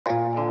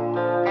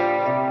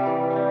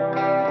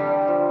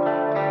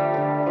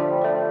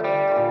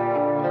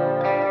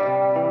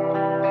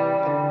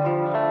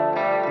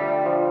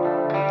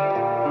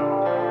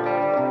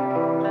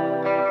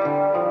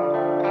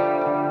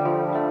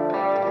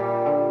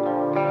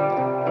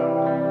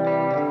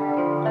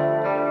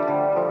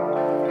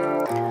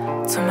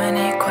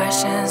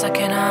questions I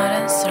cannot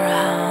answer,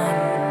 hon.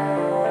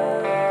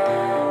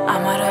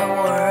 I'm out of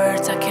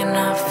words, I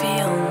cannot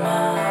feel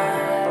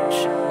much.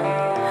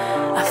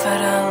 I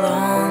felt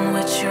alone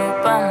with you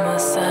by my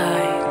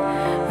side.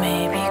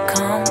 Maybe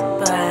come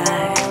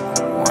back,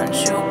 won't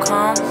you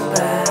come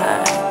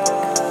back?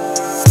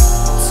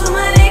 Too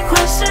many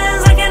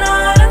questions I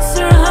cannot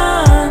answer,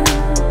 hon.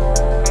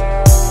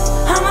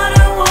 I'm out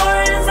of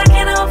words, I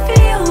cannot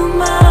feel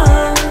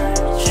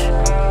much.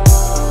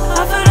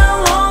 I felt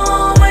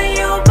alone with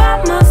you by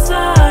my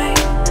side.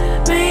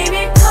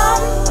 Maybe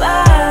come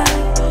back,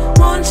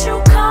 won't you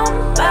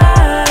come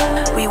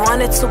back? We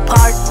wanted to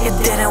part, it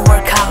didn't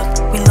work out.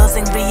 We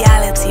losing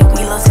reality,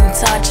 we losing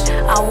touch.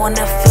 I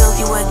wanna feel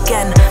you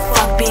again.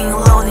 Fuck being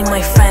lonely,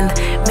 my friend.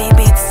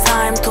 Maybe it's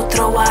time to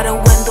throw out a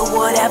window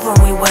whatever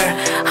we were.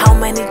 How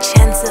many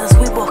chances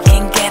we both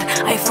can get?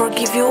 I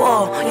forgive you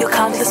all, your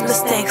countless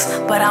mistakes,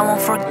 but I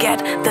won't forget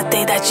the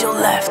day that you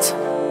left.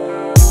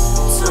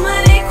 Too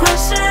many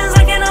questions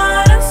I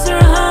cannot answer,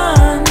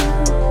 hon.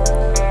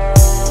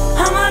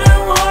 I'm out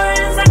of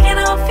words, I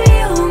cannot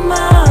feel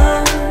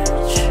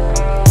much.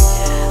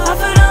 I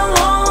feel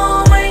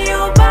alone with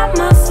you by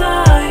my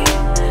side.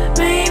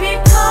 Maybe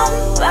come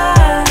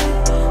back,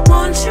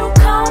 won't you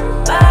come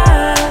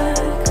back?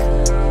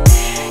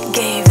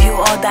 Gave you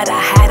all that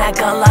I had, I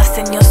got lost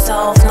in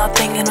yourself,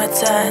 nothing in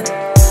return.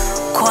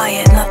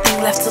 Quiet,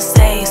 nothing left to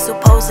say,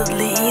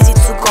 supposedly easy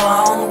to go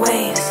our own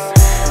ways.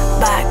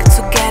 Back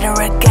together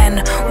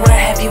again, where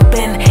have you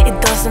been? It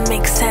doesn't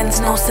make sense,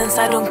 no sense,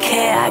 I don't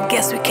care. I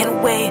guess we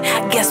can wait,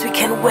 I guess we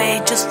can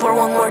wait just for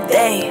one more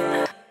day.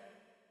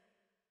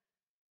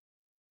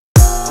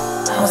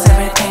 I was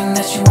everything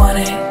that you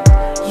wanted.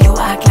 You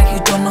act like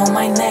you don't know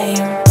my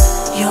name.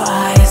 Your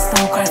eyes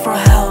don't cry for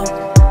help,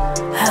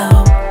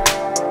 help,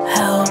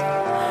 help.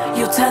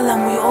 You tell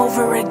them we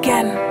over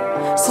again.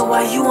 So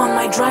why you on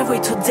my driveway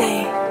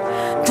today?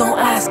 Don't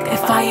ask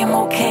if I am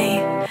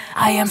okay.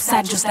 I am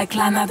sad just like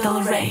Lana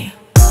Del Rey.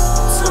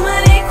 Too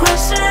many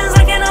questions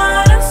I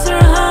cannot answer,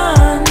 huh?